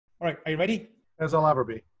All right, are you ready? As I'll ever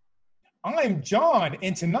be. I'm John,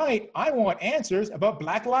 and tonight I want answers about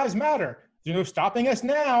Black Lives Matter. There's no stopping us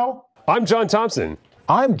now. I'm John Thompson.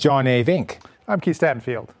 I'm John A. Vink. I'm Keith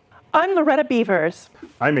Stattenfield. I'm Loretta Beavers.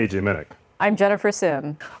 I'm AJ Minnick. I'm Jennifer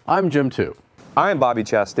Sim. I'm Jim Tu. I'm Bobby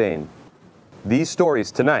Chastain. These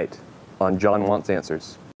stories tonight on John Wants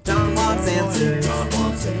Answers. John wants answers.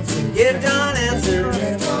 Give John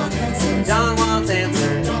answers. John wants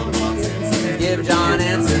answers. Give John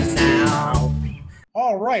answers now.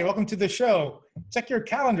 All right, welcome to the show. Check your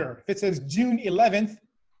calendar. If it says June 11th,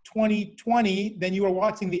 2020, then you are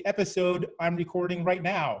watching the episode I'm recording right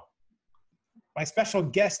now. My special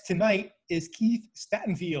guest tonight is Keith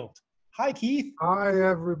Stattenfield. Hi, Keith. Hi,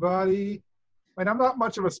 everybody. I mean, I'm not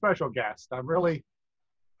much of a special guest. I'm really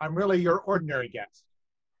your ordinary guest.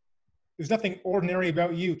 There's nothing ordinary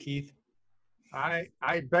about you, Keith. I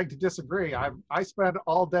beg to disagree. I spend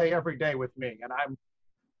all day, every day with me, and I'm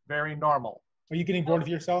very normal. Are you getting bored of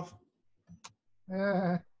yourself?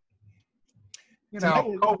 COVID's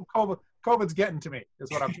getting to me, is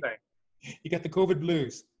what I'm saying. You got the COVID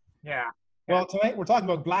blues. Yeah. Well, tonight we're talking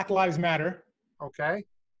about Black Lives Matter. Okay.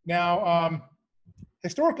 Now,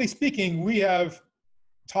 historically speaking, we have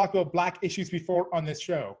talked about black issues before on this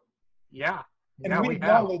show. Yeah. And we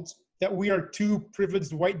acknowledge that we are two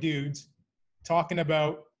privileged white dudes talking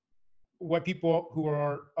about what people who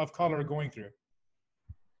are of color are going through.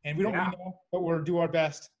 And we don't really know, but we'll do our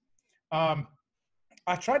best. I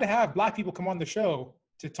try to have black people come on the show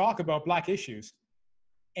to talk about black issues,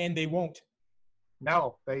 and they won't.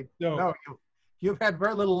 No, you've had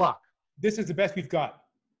very little luck. This is the best we've got.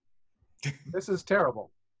 This is terrible.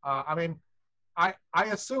 I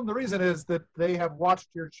assume the reason is that they have watched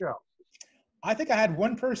your show. I think I had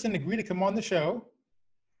one person agree to come on the show,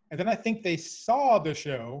 and then I think they saw the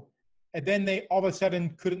show, and then they all of a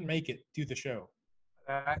sudden couldn't make it to the show.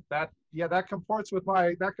 That comports with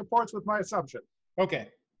my assumption. Okay.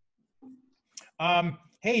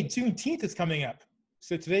 Hey, Juneteenth is coming up.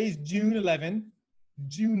 So today's June 11.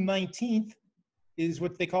 June 19th is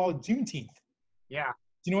what they call Juneteenth. Yeah.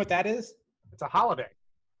 Do you know what that is? It's a holiday.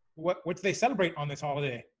 What do they celebrate on this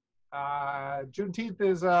holiday? Juneteenth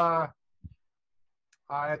is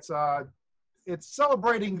it's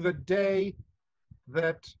celebrating the day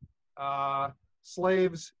that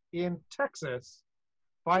slaves in Texas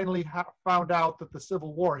finally found out that the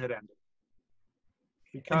Civil War had ended.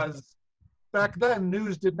 Because back then,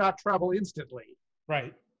 news did not travel instantly.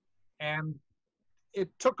 Right. And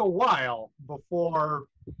it took a while before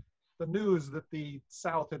the news that the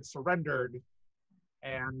South had surrendered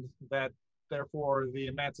and that, therefore, the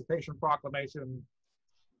Emancipation Proclamation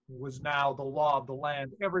was now the law of the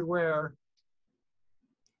land everywhere,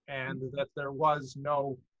 and that there was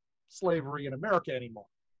no slavery in America anymore,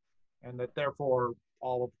 and that, therefore,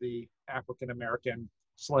 all of the African-American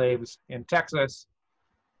slaves in Texas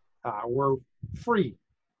were free.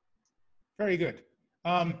 Very good.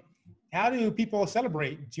 How do people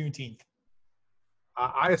celebrate Juneteenth?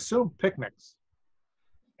 I assume picnics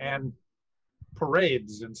and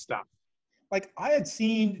parades and stuff. Like, I had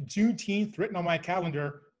seen Juneteenth written on my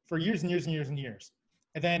calendar for years and years and years and years.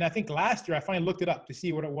 And then I think last year I finally looked it up to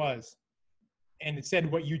see what it was. And it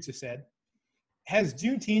said what you just said. Has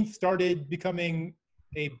Juneteenth started becoming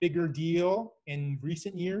a bigger deal in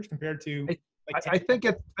recent years compared to I think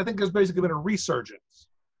there's basically been a resurgence.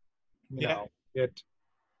 You know, it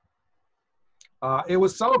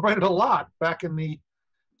was celebrated a lot back in the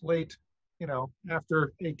late,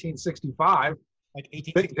 after 1865. Like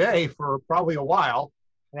 1865. Big day for probably a while.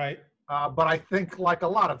 Right. But I think, like a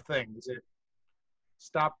lot of things, it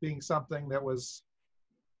stopped being something that was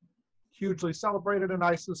hugely celebrated, and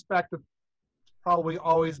I suspect it's probably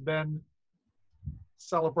always been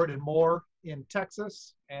celebrated more in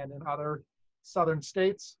Texas and in other southern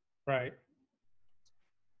states. Right.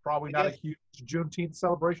 Probably not a huge Juneteenth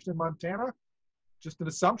celebration in Montana. Just an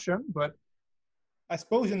assumption, but I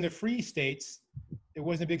suppose in the free states, it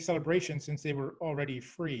wasn't a big celebration since they were already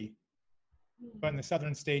free. But in the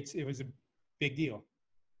southern states, it was a big deal,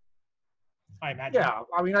 I imagine. Yeah,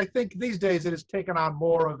 I mean, I think these days it has taken on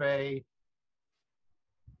more of a,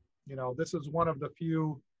 this is one of the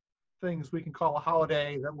few things we can call a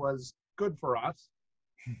holiday that was good for us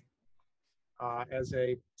as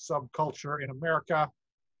a subculture in America.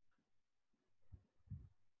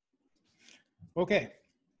 Okay,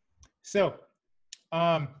 so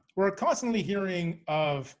we're constantly hearing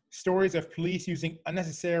of stories of police using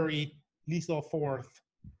unnecessary lethal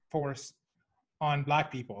force on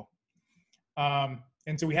black people.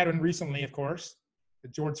 And so we had one recently, of course,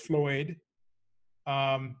 that George Floyd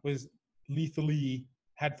was lethally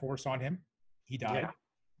had force on him. He died.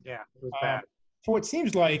 Yeah, it was bad. For what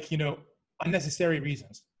seems like, unnecessary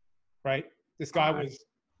reasons, right? This guy was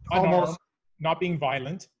unarmed, Almost. not being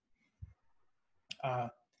violent.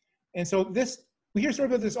 And so we hear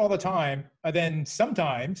stories about this all the time, and then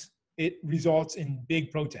sometimes it results in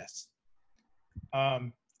big protests.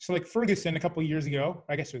 So like Ferguson a couple of years ago,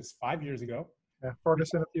 I guess it was 5 years ago. Yeah,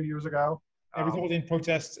 Ferguson a few years ago. It resulted in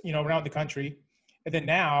protests, around the country. And then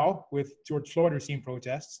now with George Floyd, we're seeing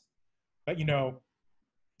protests. But,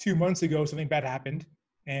 2 months ago, something bad happened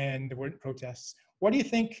and there weren't protests. What do you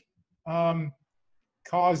think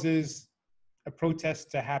causes a protest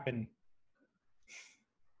to happen?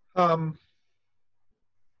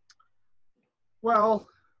 Well,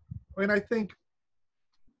 I mean, I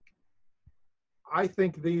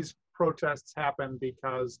think these protests happen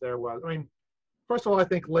because first of all, I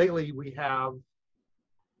think lately we have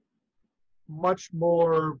much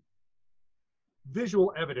more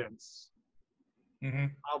visual evidence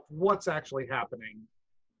of what's actually happening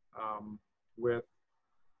with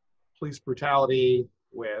police brutality,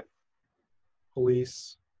 with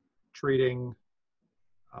police treating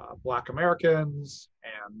Black Americans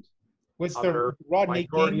and Was other the Rodney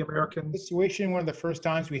minority King Americans. situation one of the first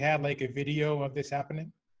times we had like a video of this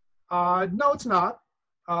happening? No, it's not.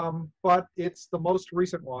 But it's the most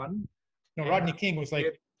recent one. No, Rodney King was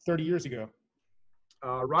like 30 years ago.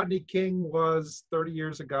 Rodney King was 30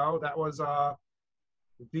 years ago. That was a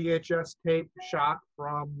VHS tape shot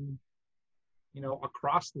from,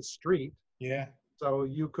 across the street. Yeah. So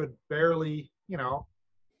you could barely, you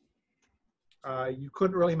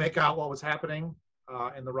couldn't really make out what was happening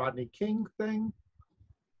in the Rodney King thing.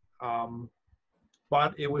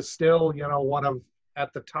 But it was still,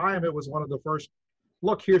 at the time, it was one of the first,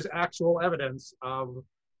 look, here's actual evidence of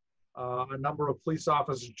a number of police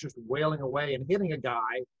officers just wailing away and hitting a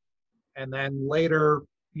guy. And then later,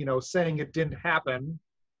 saying it didn't happen.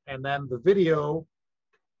 And then the video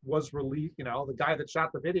was released, the guy that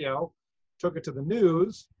shot the video took it to the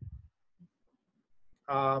news.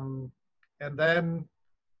 And then,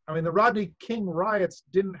 the Rodney King riots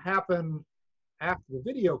didn't happen after the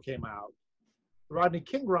video came out. The Rodney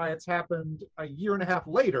King riots happened a year and a half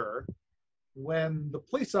later when the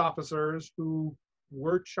police officers who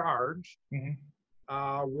were charged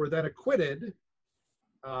were then acquitted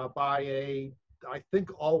by I think,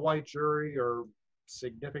 all-white jury or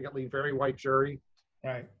significantly very white jury.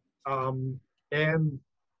 Right. And,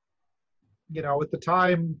 at the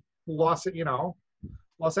time, Los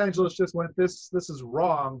Angeles just went, this is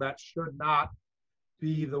wrong. That should not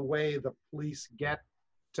be the way the police get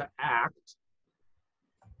to act.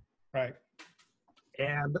 Right.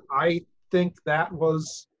 And I think that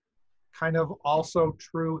was kind of also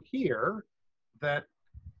true here, that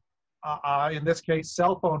in this case,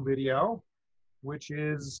 cell phone video, which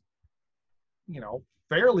is,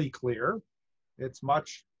 fairly clear. It's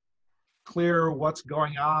much clearer what's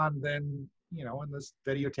going on than, in this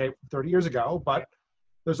videotape 30 years ago. But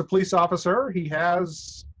there's a police officer. He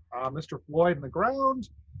has Mr. Floyd in the ground.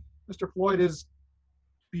 Mr. Floyd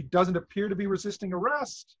doesn't appear to be resisting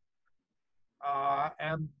arrest.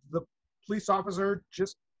 And the police officer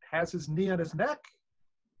just has his knee on his neck.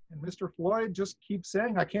 And Mr. Floyd just keeps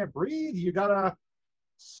saying, I can't breathe. You gotta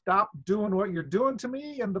stop doing what you're doing to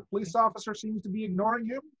me. And the police officer seems to be ignoring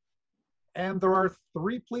him. And there are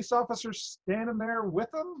 3 police officers standing there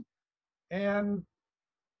with him. And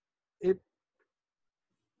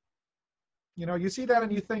you see that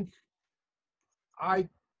and you think, I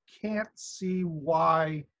can't see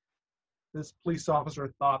why this police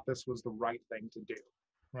officer thought this was the right thing to do.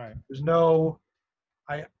 Right. There's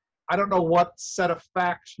I don't know what set of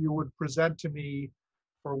facts you would present to me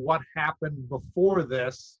for what happened before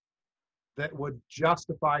this that would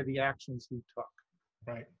justify the actions he took.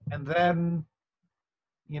 Right. And then,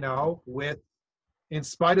 in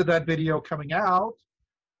spite of that video coming out,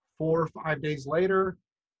 4 or 5 days later,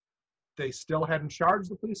 they still hadn't charged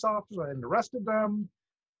the police officer and arrested them.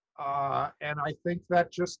 And I think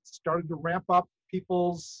that just started to ramp up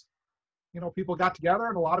people's, people got together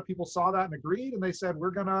and a lot of people saw that and agreed. And they said, we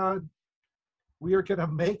are gonna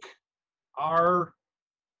make our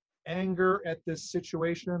anger at this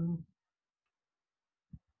situation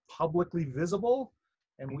publicly visible.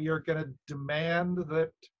 And we are gonna demand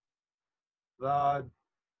that the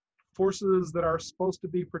forces that are supposed to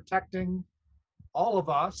be protecting all of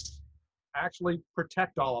us actually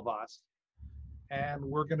protect all of us. And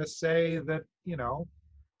we're going to say that,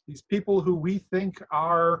 these people who we think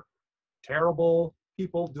are terrible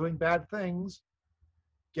people doing bad things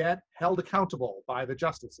get held accountable by the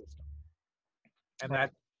justice system. And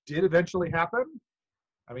that did eventually happen.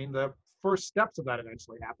 The first steps of that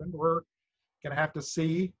eventually happened were Gonna have to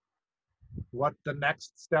see what the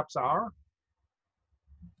next steps are.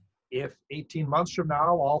 If 18 months from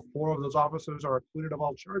now, all 4 of those officers are acquitted of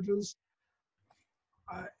all charges,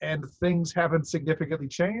 and things haven't significantly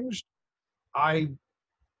changed, I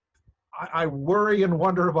worry and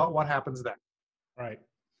wonder about what happens then. Right.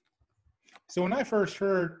 So when I first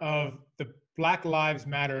heard of the Black Lives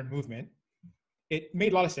Matter movement, it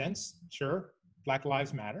made a lot of sense. Sure, Black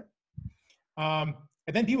Lives Matter. And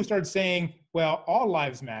then people started saying, well, all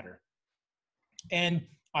lives matter. And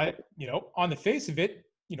I, on the face of it,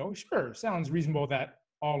 sure, sounds reasonable that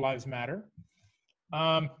all lives matter.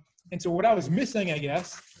 And so what I was missing, I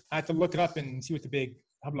guess, I had to look it up and see what the big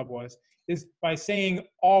hubbub was, is by saying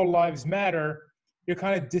all lives matter, you're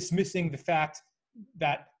kind of dismissing the fact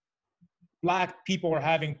that Black people are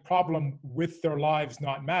having problem with their lives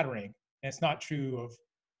not mattering. And it's not true of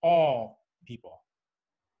all people.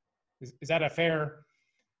 Is that a fair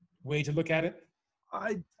way to look at it?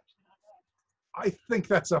 I think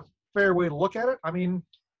that's a fair way to look at it. I mean,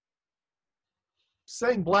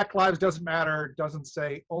 saying Black lives doesn't matter doesn't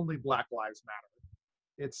say only Black lives matter.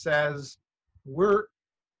 It says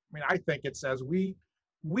I think it says we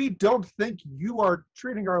don't think you are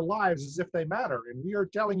treating our lives as if they matter, and we are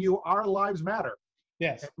telling you our lives matter.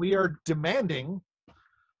 Yes. And we are demanding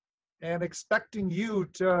and expecting you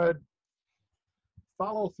to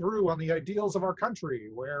follow through on the ideals of our country,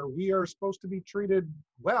 where we are supposed to be treated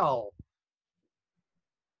well.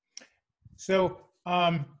 So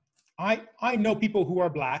I know people who are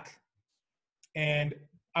Black, and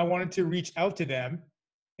I wanted to reach out to them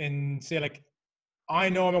and say, like, I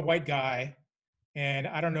know I'm a white guy, and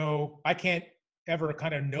I don't know, I can't ever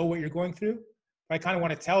kind of know what you're going through. But I kind of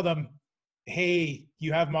want to tell them, hey,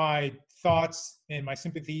 you have my thoughts and my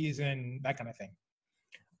sympathies and that kind of thing.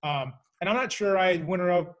 And I'm not sure I went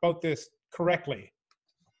about this correctly.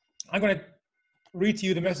 I'm going to read to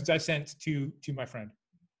you the message I sent to my friend.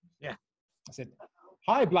 Yeah. I said,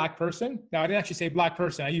 hi, Black person. Now, I didn't actually say Black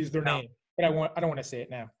person. I used their name, but I don't want to say it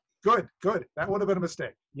now. Good. That would have been a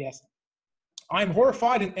mistake. Yes. I'm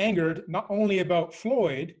horrified and angered not only about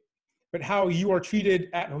Floyd, but how you are treated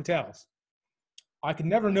at hotels. I can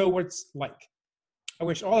never know what it's like. I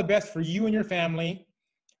wish all the best for you and your family.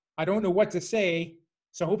 I don't know what to say,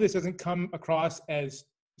 so I hope this doesn't come across as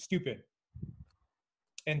stupid.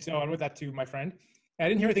 And so I wrote that to my friend. I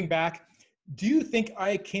didn't hear anything back. Do you think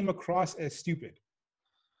I came across as stupid?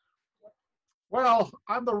 Well,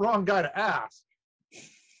 I'm the wrong guy to ask,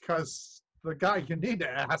 because the guy you need to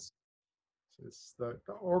ask is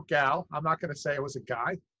or gal. I'm not going to say it was a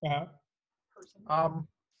guy. Uh-huh.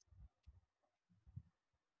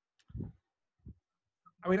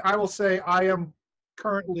 I mean, I will say I am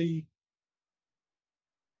currently,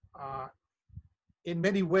 in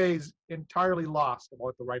many ways, entirely lost about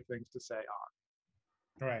what the right things to say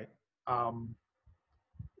are. Right.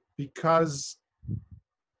 Because,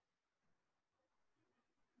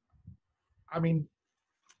 I mean,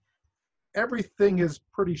 everything is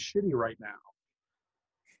pretty shitty right now.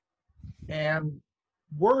 And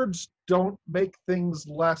words don't make things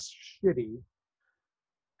less shitty.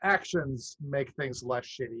 Actions make things less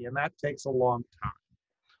shitty, and that takes a long time.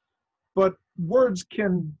 But words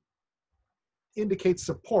can indicate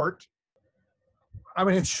support. I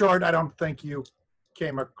mean, in short, I don't think you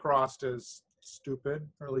came across as stupid,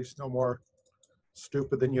 or at least no more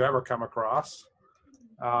stupid than you ever come across.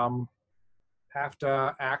 Have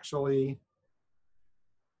to actually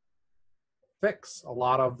fix a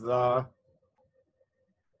lot of the,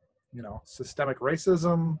 systemic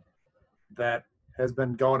racism that has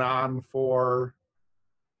been going on for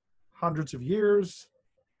hundreds of years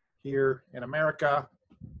here in America,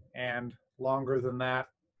 and longer than that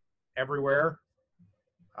everywhere,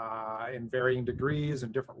 in varying degrees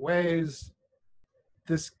and different ways.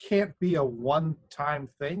 This can't be a one-time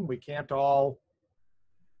thing. We can't all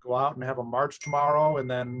go out and have a march tomorrow and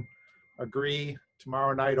then agree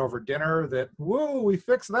tomorrow night over dinner that, whoa, we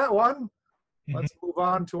fixed that one. Let's move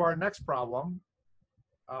on to our next problem.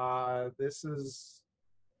 There's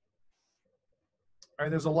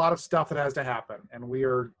a lot of stuff that has to happen, and we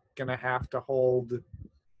are going to have to hold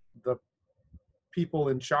the people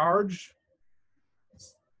in charge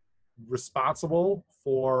responsible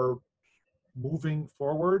for moving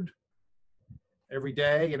forward every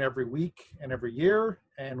day and every week and every year,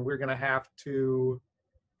 and we're going to have to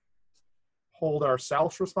hold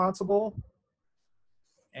ourselves responsible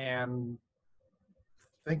and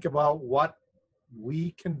think about what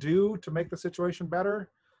we can do to make the situation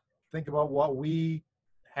better. Think about what we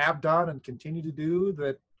have done and continue to do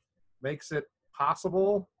that makes it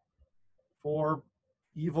possible for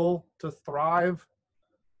evil to thrive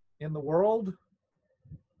in the world.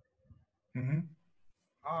 Mm-hmm.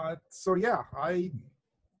 So yeah, I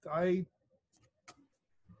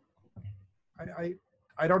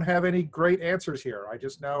don't have any great answers here. I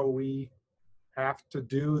just know we have to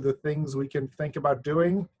do the things we can think about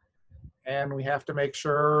doing, and we have to make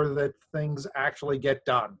sure that things actually get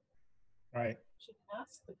done. Right. Should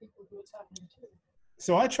ask the people who it's happening to.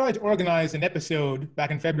 So I tried to organize an episode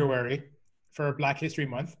back in February for Black History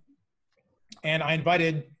Month, and I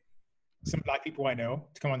invited some Black people I know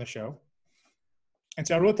to come on the show. And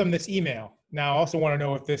so I wrote them this email. Now I also want to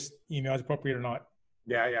know if this email is appropriate or not.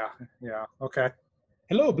 Yeah. Okay.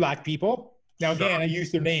 Hello, Black people. Now Sure. again, I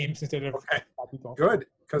used their names instead of Okay. Black people. Good,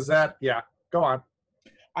 because go on.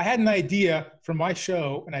 I had an idea for my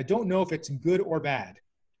show, and I don't know if it's good or bad.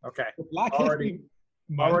 Okay. For Black Already- History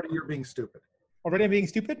Month, Already you're being stupid. already I'm being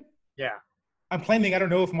stupid? Yeah. I'm claiming I don't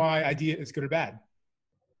know if my idea is good or bad.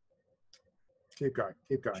 Keep going.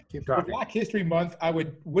 Keep For talking. Black History Month,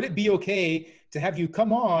 would it be okay to have you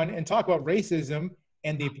come on and talk about racism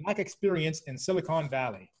and the Black experience in Silicon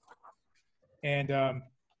Valley? And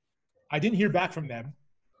I didn't hear back from them,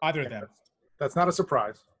 either of them. That's not a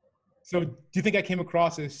surprise. So do you think I came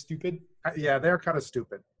across as stupid? Yeah, they're kind of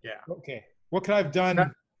stupid. Yeah. Okay. What could I have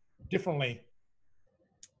done differently?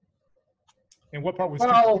 And what part was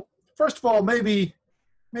stupid? Well, first of all, maybe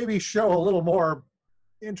show a little more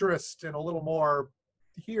interest and a little more,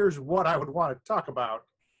 here's what I would want to talk about.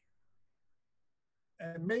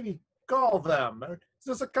 And maybe call them. Is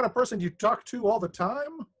this the kind of person you talk to all the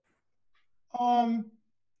time?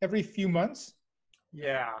 Every few months?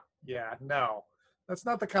 Yeah, no. That's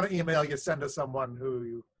not the kind of email you send to someone who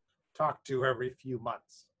you talk to every few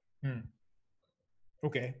months.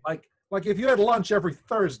 Okay. Like if you had lunch every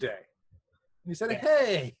Thursday, and you said, Yeah.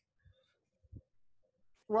 hey,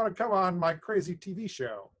 you want to come on my crazy TV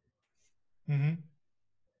show? Mm-hmm.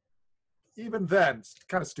 Even then, it's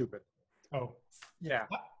kind of stupid. Oh. Yeah.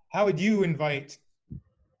 How would you invite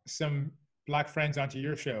some Black friends onto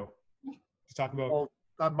your show to talk about? Well,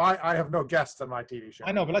 I have no guests on my TV show.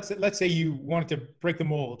 I know, but let's say you wanted to break the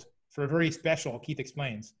mold for a very special Keith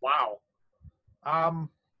Explains. Wow.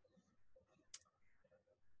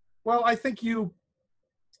 Well, I think you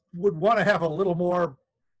would want to have a little more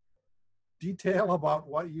detail about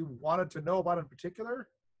what you wanted to know about in particular.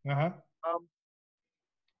 Uh-huh.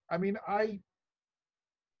 I mean,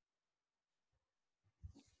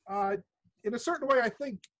 in a certain way, I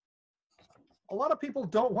think a lot of people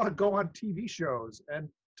don't want to go on TV shows and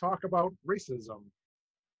talk about racism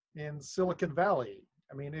in Silicon Valley.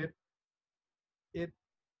 I mean,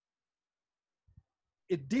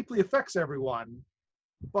 it deeply affects everyone,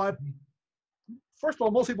 but first of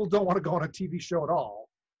all, most people don't want to go on a TV show at all.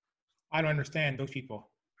 I don't understand those people.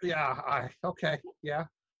 Yeah, okay, yeah.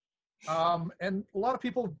 And a lot of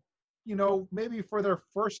people, maybe for their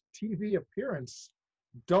first TV appearance,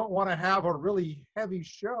 don't want to have a really heavy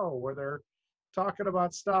show where they're talking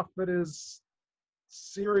about stuff that has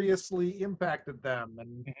seriously impacted them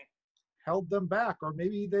and held them back, or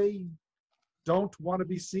maybe they don't want to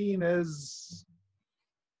be seen as,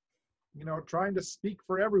 trying to speak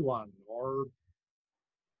for everyone, or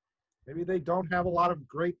maybe they don't have a lot of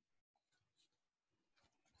great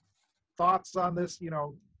thoughts on this,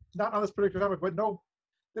 not on this particular topic, but no,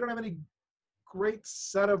 they don't have any great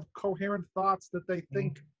set of coherent thoughts that they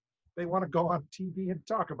think they want to go on TV and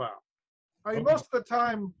talk about. I mean, most of the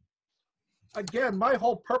time, again, my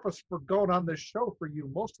whole purpose for going on this show for you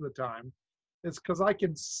most of the time is because I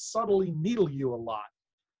can subtly needle you a lot.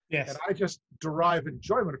 Yes. And I just derive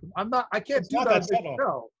enjoyment from it. I can't do not that on that this subtle.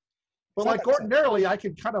 show. But It's not like that subtle. ordinarily, I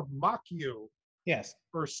can kind of mock you Yes.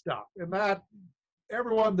 for stuff. And that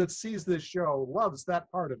everyone that sees this show loves that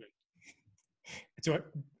part of it. So it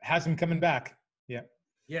has him coming back. Yeah.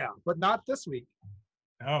 Yeah, but not this week.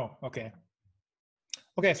 Oh, okay.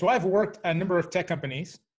 Okay, so I've worked at a number of tech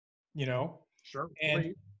companies, Sure.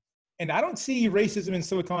 and I don't see racism in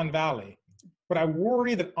Silicon Valley, but I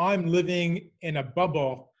worry that I'm living in a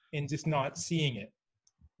bubble and just not seeing it.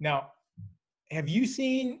 Now, have you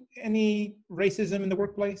seen any racism in the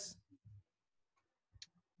workplace?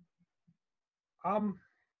 I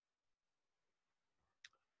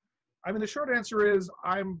mean, the short answer is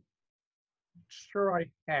I'm sure I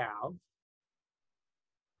have,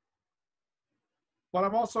 but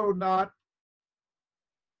I'm also not.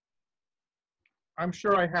 I'm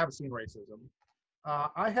sure I have seen racism.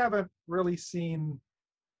 I haven't really seen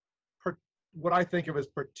what I think of as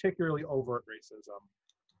particularly overt racism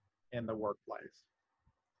in the workplace.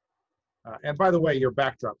 And by the way, your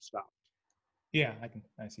backdrop stopped. Yeah,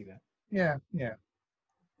 I see that. Yeah.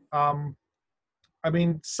 I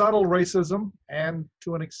mean, subtle racism and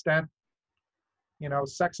to an extent,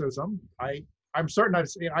 sexism. I'm certain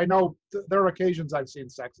I know there are occasions I've seen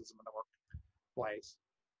sexism in the workplace.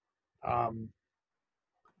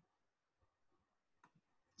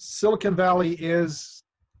 Silicon Valley is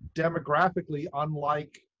demographically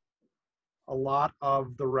unlike a lot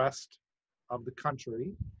of the rest of the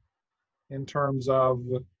country in terms of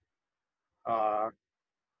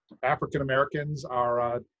African Americans are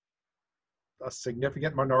a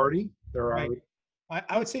significant minority. There are. Right.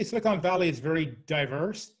 I would say Silicon Valley is very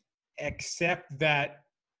diverse, except that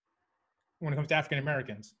when it comes to African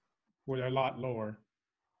Americans, where they're a lot lower.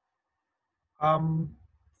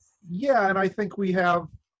 Yeah, and I think we have.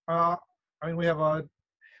 We have a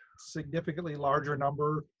significantly larger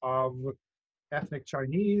number of ethnic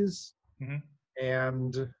Chinese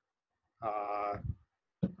and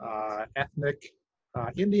ethnic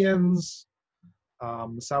Indians,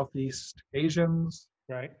 Southeast Asians,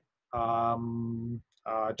 Right.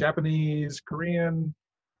 Japanese, Korean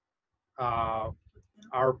are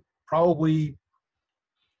probably,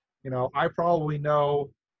 I probably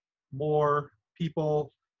know more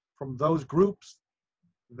people from those groups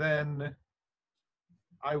than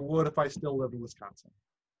I would if I still lived in Wisconsin.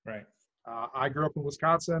 Right. I grew up in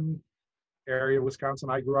Wisconsin. Area of Wisconsin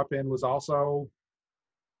I grew up in was also,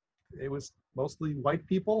 it was mostly white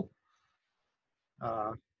people.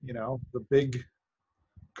 The big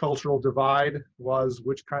cultural divide was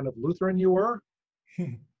which kind of Lutheran you were.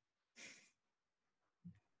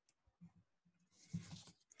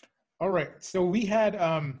 All right. So we had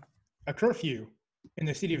a curfew in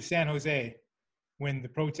the city of San Jose when the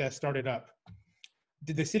protest started up.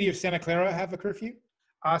 Did the city of Santa Clara have a curfew?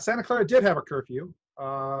 Santa Clara did have a curfew,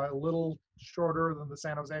 a little shorter than the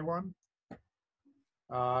San Jose one.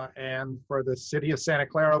 And for the city of Santa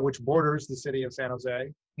Clara, which borders the city of San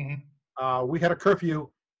Jose, we had a curfew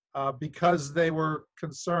because they were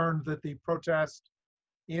concerned that the protest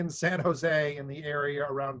in San Jose in the area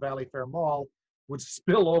around Valley Fair Mall would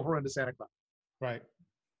spill over into Santa Clara. Right.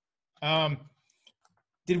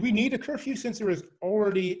 Did we need a curfew since there was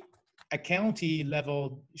already a county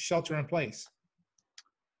level shelter in place?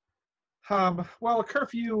 Well, a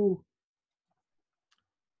curfew,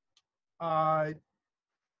 the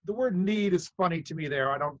word need is funny to me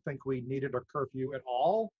there. I don't think we needed a curfew at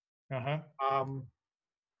all.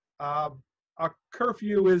 A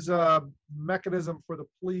curfew is a mechanism for the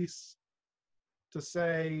police to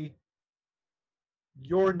say,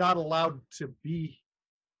 you're not allowed to be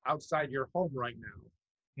outside your home right now.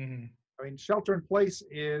 I mean, shelter in place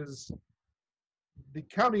is, the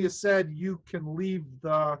county has said you can leave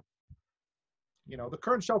the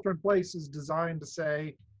current shelter in place is designed to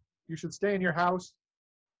say you should stay in your house.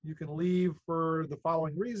 You can leave for the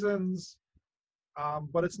following reasons,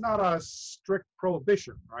 but it's not a strict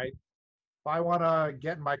prohibition, right? If I want to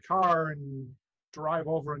get in my car and drive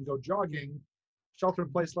over and go jogging, shelter in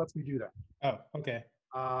place lets me do that. Oh, okay.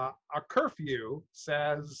 A curfew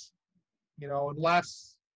says,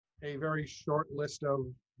 unless a very short list of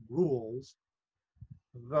rules,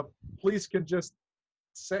 the police can just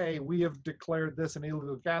say, we have declared this an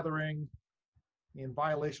illegal gathering in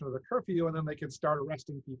violation of the curfew, and then they can start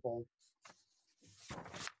arresting people.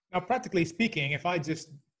 Now, practically speaking, if I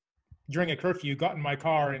just, during a curfew, got in my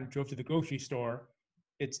car and drove to the grocery store,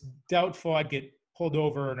 it's doubtful I'd get pulled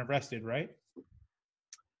over and arrested, right?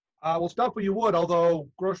 Well, it's doubtful you would, although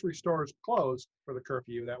grocery stores closed for the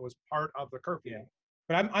curfew. That was part of the curfew. Yeah.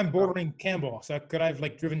 But I'm bordering Campbell, so could I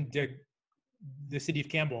have driven to the city of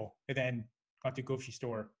Campbell and then gone to the grocery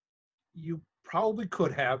store? You probably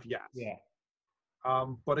could have, yes. Yeah.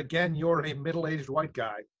 But again, you're a middle-aged white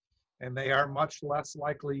guy, and they are much less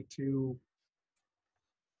likely to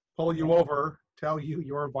pull you over, tell you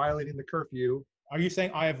you're violating the curfew. Are you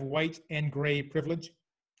saying I have white and gray privilege?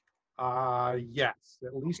 Yes,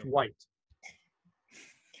 at least white.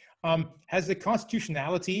 Has the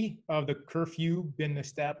constitutionality of the curfew been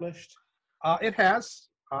established? It has.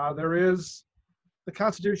 The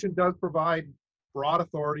Constitution does provide broad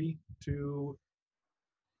authority to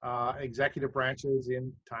executive branches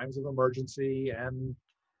in times of emergency and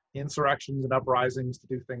insurrections and uprisings to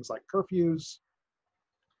do things like curfews.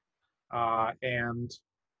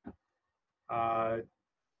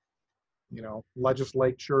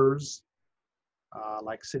 Legislatures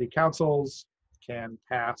like city councils can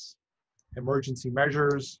pass emergency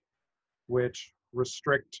measures which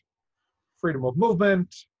restrict freedom of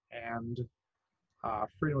movement and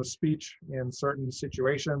freedom of speech in certain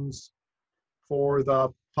situations for the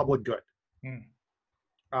public good.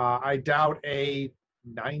 I doubt a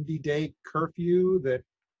 90-day curfew that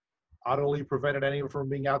utterly prevented anyone from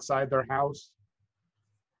being outside their house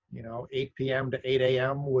 8 p.m. to 8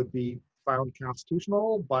 a.m. would be found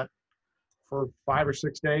constitutional, but for 5 or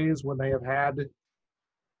 6 days when they have had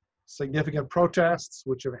significant protests,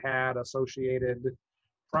 which have had associated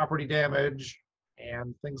property damage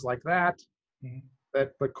and things like that,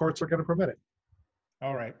 that the courts are going to permit it.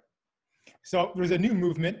 All right. So there's a new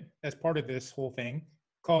movement as part of this whole thing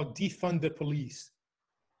called defund the police.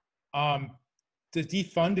 Does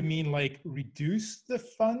defund mean like reduce the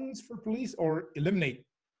funds for police or eliminate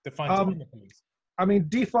the funds for the police? I mean,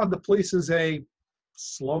 defund the police is a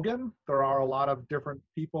slogan. There are a lot of different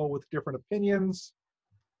people with different opinions.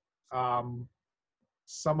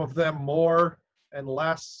 Some of them more and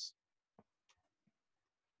less.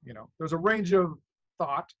 There's a range of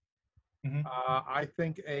thought. I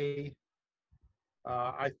think a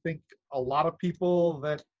lot of people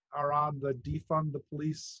that are on the defund the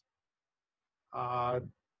police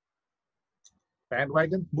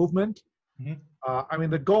bandwagon movement. I mean,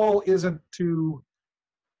 the goal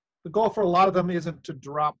for a lot of them isn't to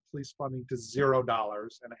drop police funding to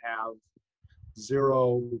 $0 and have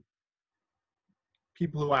 0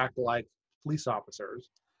 people who act like police officers,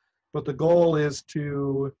 but the goal is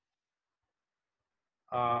to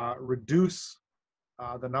reduce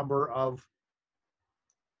the number of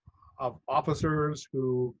officers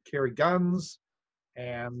who carry guns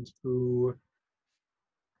and who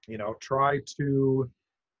try to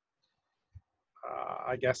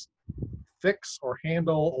I guess fix or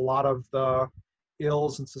handle a lot of the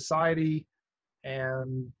ills in society,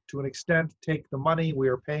 and to an extent take the money we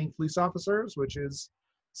are paying police officers, which is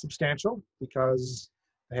substantial because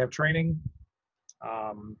they have training,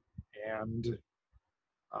 and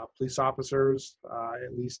police officers,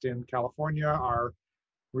 at least in California, are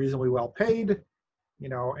reasonably well paid,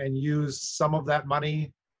 and use some of that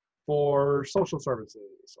money for social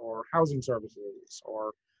services or housing services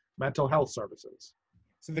or mental health services.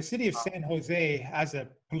 So the city of San Jose has a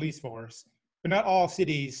police force, but not all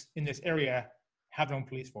cities in this area have their own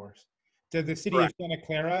police force. Does the city of Santa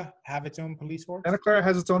Clara have its own police force? Santa Clara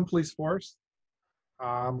has its own police force.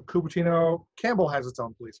 Cupertino, Campbell has its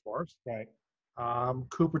own police force. Right.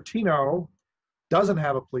 Cupertino doesn't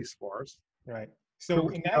have a police force. Right. So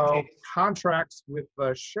in that case, contracts with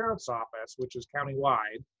the sheriff's office, which is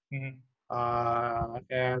countywide,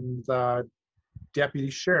 and the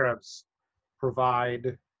deputy sheriffs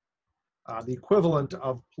provide the equivalent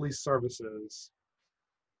of police services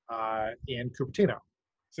in Cupertino.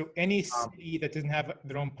 So any city that doesn't have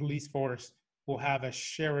their own police force will have a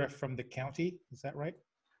sheriff from the county. Is that right?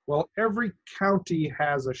 Well, every county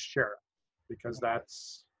has a sheriff because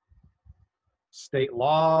that's state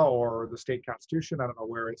law or the state constitution. I don't know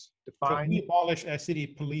where it's defined. So if we abolish a city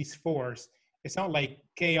police force, it's not like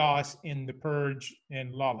chaos in the purge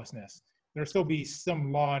and lawlessness. There'll still be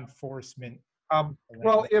some law enforcement.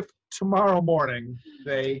 Well, if tomorrow morning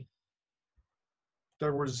there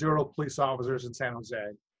were 0 police officers in San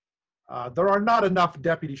Jose, there are not enough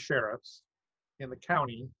deputy sheriffs in the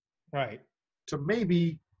county, right, to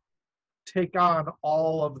maybe take on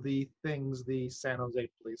all of the things the San Jose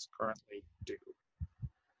police currently do.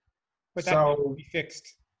 But that will be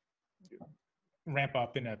fixed, ramp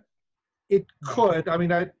up in a... It could. I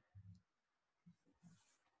mean,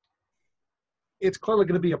 it's clearly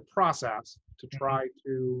going to be a process to try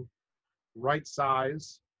to right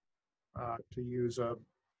size, to use a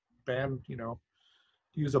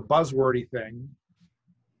use a buzzwordy thing,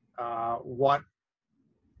 what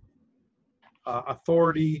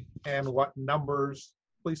authority and what numbers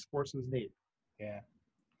police forces need. Yeah.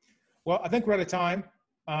 Well, I think we're out of time.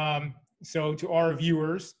 So to our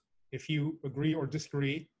viewers, if you agree or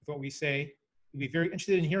disagree with what we say, we'd be very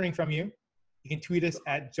interested in hearing from you. You can tweet us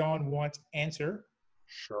at John Wants Answer.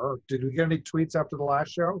 Sure. Did we get any tweets after the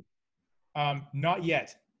last show? Not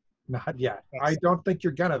yet. Not yet. I don't think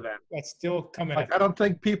you're gonna then. That's still coming. I don't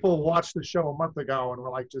think people watched the show a month ago and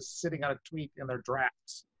were like just sitting on a tweet in their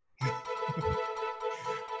drafts.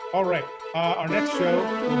 All right. Our next show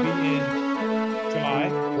will be in July.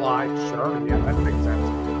 July, sure. Yeah, that makes sense.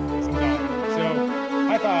 Sometime. So,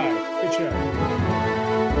 high five. Good show.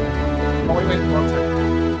 Oh, wait, 1 second.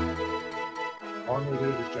 How long we do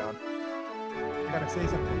this, John? I gotta say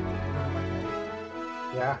something.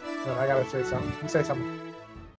 Yeah, no, I gotta say something. You say something.